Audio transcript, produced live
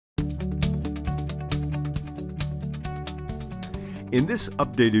In this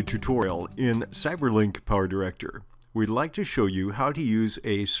updated tutorial in Cyberlink PowerDirector, we'd like to show you how to use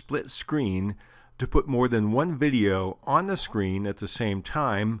a split screen to put more than one video on the screen at the same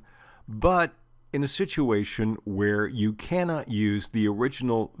time, but in a situation where you cannot use the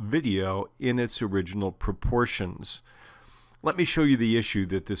original video in its original proportions. Let me show you the issue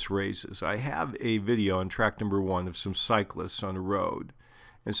that this raises. I have a video on track number 1 of some cyclists on a road.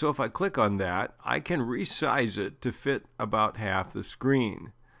 And so if I click on that, I can resize it to fit about half the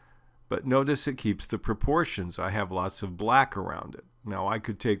screen. But notice it keeps the proportions. I have lots of black around it. Now I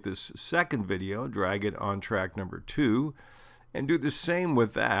could take this second video, drag it on track number 2, and do the same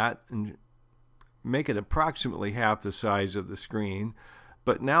with that and make it approximately half the size of the screen.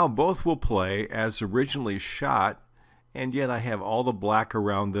 But now both will play as originally shot, and yet I have all the black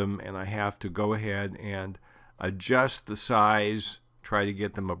around them, and I have to go ahead and adjust the size, try to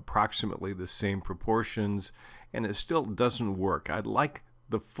get them approximately the same proportions, and it still doesn't work. I'd like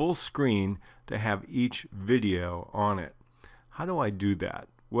the full screen to have each video on it. How do I do that?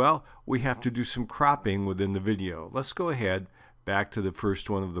 Well, we have to do some cropping within the video. Let's go ahead back to the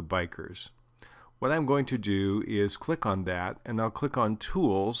first one of the bikers. What I'm going to do is click on that, and I'll click on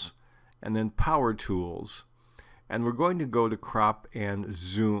Tools and then Power Tools, and we're going to go to Crop and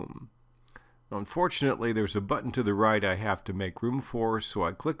Zoom. Unfortunately, there's a button to the right I have to make room for, so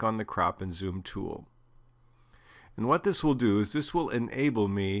I click on the Crop and Zoom tool. And what this will do is this will enable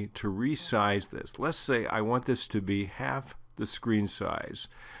me to resize this. Let's say I want this to be half the screen size.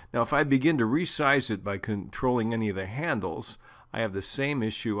 Now if I begin to resize it by controlling any of the handles, I have the same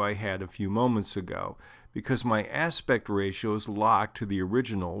issue I had a few moments ago, because my aspect ratio is locked to the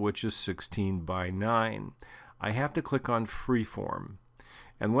original, which is 16:9. I have to click on Freeform.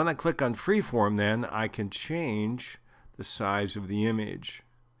 And when I click on Freeform, then I can change the size of the image.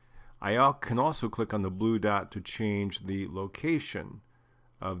 I can also click on the blue dot to change the location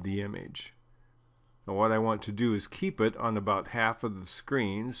of the image. Now what I want to do is keep it on about half of the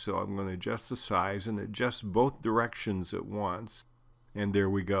screen, so I'm going to adjust the size and adjust both directions at once. And there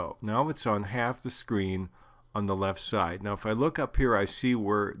we go. Now it's on half the screen on the left side. Now if I look up here, I see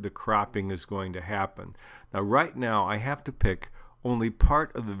where the cropping is going to happen. Now right now I have to pick only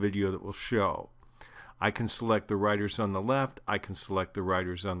part of the video that will show. I can select the writers on the left, I can select the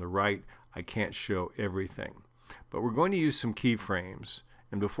writers on the right. I can't show everything. But we're going to use some keyframes.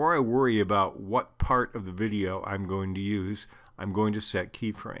 And before I worry about what part of the video I'm going to use, I'm going to set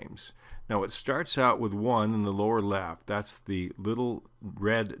keyframes. Now it starts out with 1 in the lower left. That's the little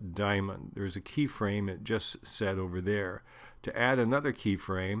red diamond. There's a keyframe it just set over there. To add another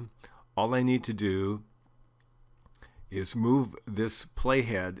keyframe, all I need to do is move this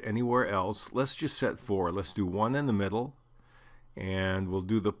playhead anywhere else. Let's just set 4. Let's do 1 in the middle, and we'll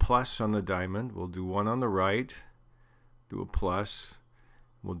do the plus on the diamond. We'll do 1 on the right, do a plus.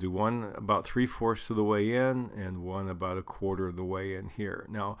 We'll do 1 about 3/4 of the way in, and 1 about 1/4 of the way in here.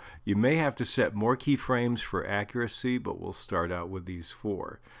 Now, you may have to set more keyframes for accuracy, but we'll start out with these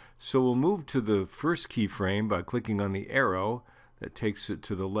 4. So we'll move to the first keyframe by clicking on the arrow that takes it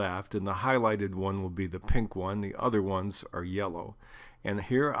to the left, and the highlighted one will be the pink one. The other ones are yellow. And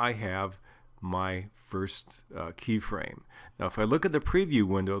here I have my first keyframe. Now if I look at the preview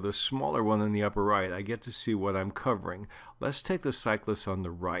window, the smaller one in the upper right, I get to see what I'm covering. Let's take the cyclist on the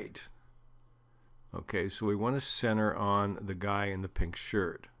right. Okay, so we want to center on the guy in the pink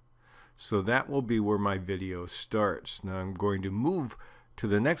shirt. So that will be where my video starts. Now I'm going to move to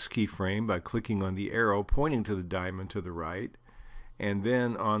the next keyframe by clicking on the arrow pointing to the diamond to the right. And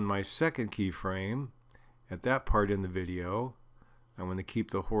then on my second keyframe, at that part in the video, I'm going to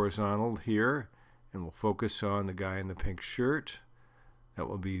keep the horizontal here, and we'll focus on the guy in the pink shirt. That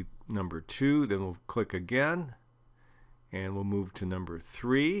will be number 2. Then we'll click again, and we'll move to number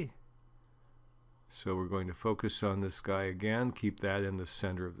 3. So we're going to focus on this guy again, keep that in the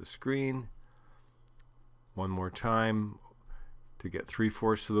center of the screen. One more time to get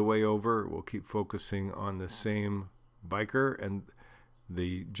 3/4 of the way over. We'll keep focusing on the same biker and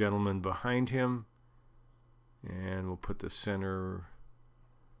the gentleman behind him, and we'll put the center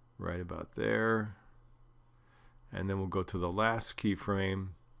right about there, and then we'll go to the last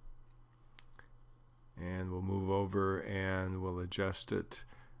keyframe, and we'll move over and we'll adjust it.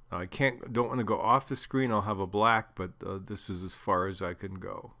 Now I don't want to go off the screen. I'll have a black, but this is as far as I can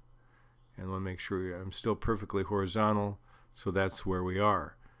go, and I want to make sure I'm still perfectly horizontal, so that's where we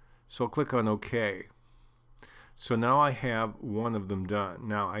are. So I'll click on OK. So now I have one of them done.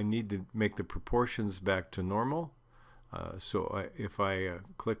 Now I need to make the proportions back to normal. If I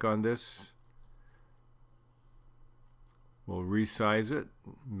click on this, We'll resize it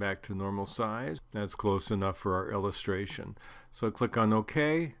back to normal size. That's close enough for our illustration. So click on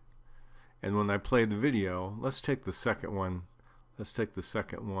OK, and when I play the video, let's take the second one. Let's take the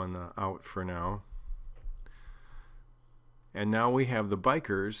second one out for now. And now we have the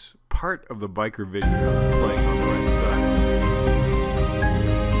bikers, part of the biker video playing on the right side.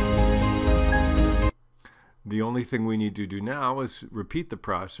 The only thing we need to do now is repeat the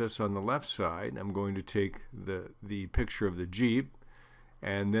process on the left side. I'm going to take the picture of the Jeep,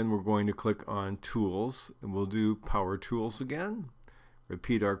 and then we're going to click on Tools, and we'll do Power Tools again.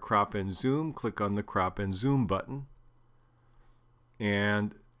 Repeat our crop and zoom, click on the crop and zoom button.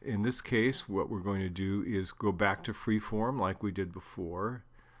 And in this case, what we're going to do is go back to freeform like we did before.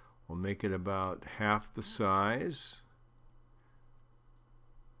 We'll make it about half the size.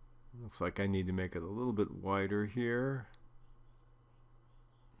 Looks like I need to make it a little bit wider here.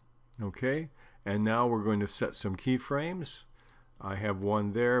 Okay, and now we're going to set some keyframes. I have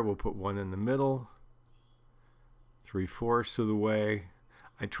one there. We'll put one in the middle, 3/4 of the way.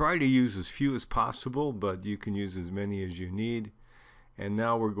 I try to use as few as possible, but you can use as many as you need. And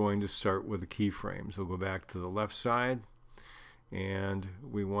now we're going to start with the keyframes. We'll go back to the left side, and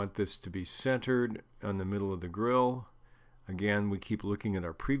we want this to be centered on the middle of the grill. Again, we keep looking at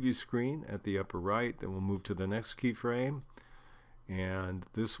our preview screen at the upper right. Then we'll move to the next keyframe, and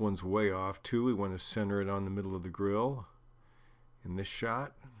this one's way off too. We want to center it on the middle of the grill in this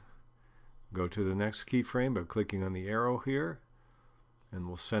shot. Go to the next keyframe by clicking on the arrow here, and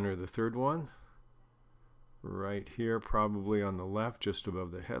we'll center the third one right here, probably on the left, just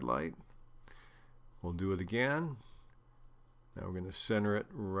above the headlight. We'll do it again. Now we're going to center it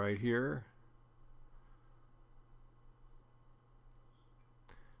right here.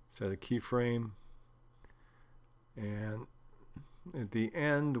 Set a keyframe, and at the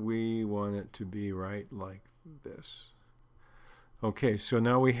end we want it to be right like this. Okay, so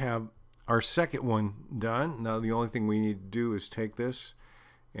now we have our second one done. Now the only thing we need to do is take this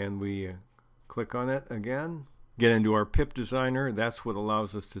and we click on it again, get into our pip designer. That's what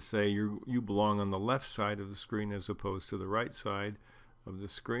allows us to say you belong on the left side of the screen as opposed to the right side of the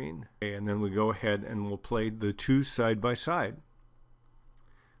screen. Okay, and then we go ahead and we'll play the two side by side.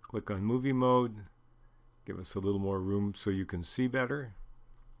 Click on movie mode, give us a little more room so you can see better,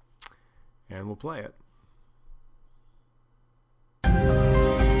 and we'll play it.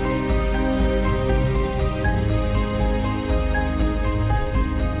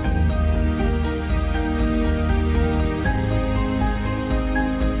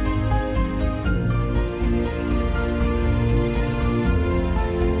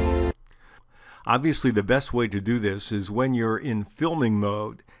 Obviously, the best way to do this is when you're in filming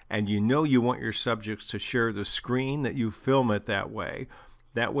mode and you know you want your subjects to share the screen, that you film it that way.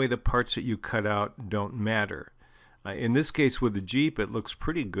 That way the parts that you cut out don't matter. In this case with the Jeep it looks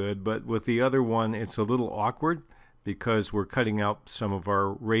pretty good, but with the other one it's a little awkward because we're cutting out some of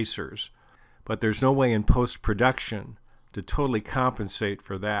our racers. But there's no way in post-production to totally compensate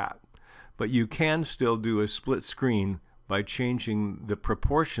for that. But you can still do a split screen by changing the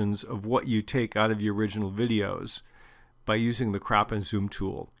proportions of what you take out of your original videos by using the crop and zoom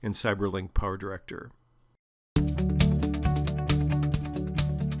tool in CyberLink PowerDirector.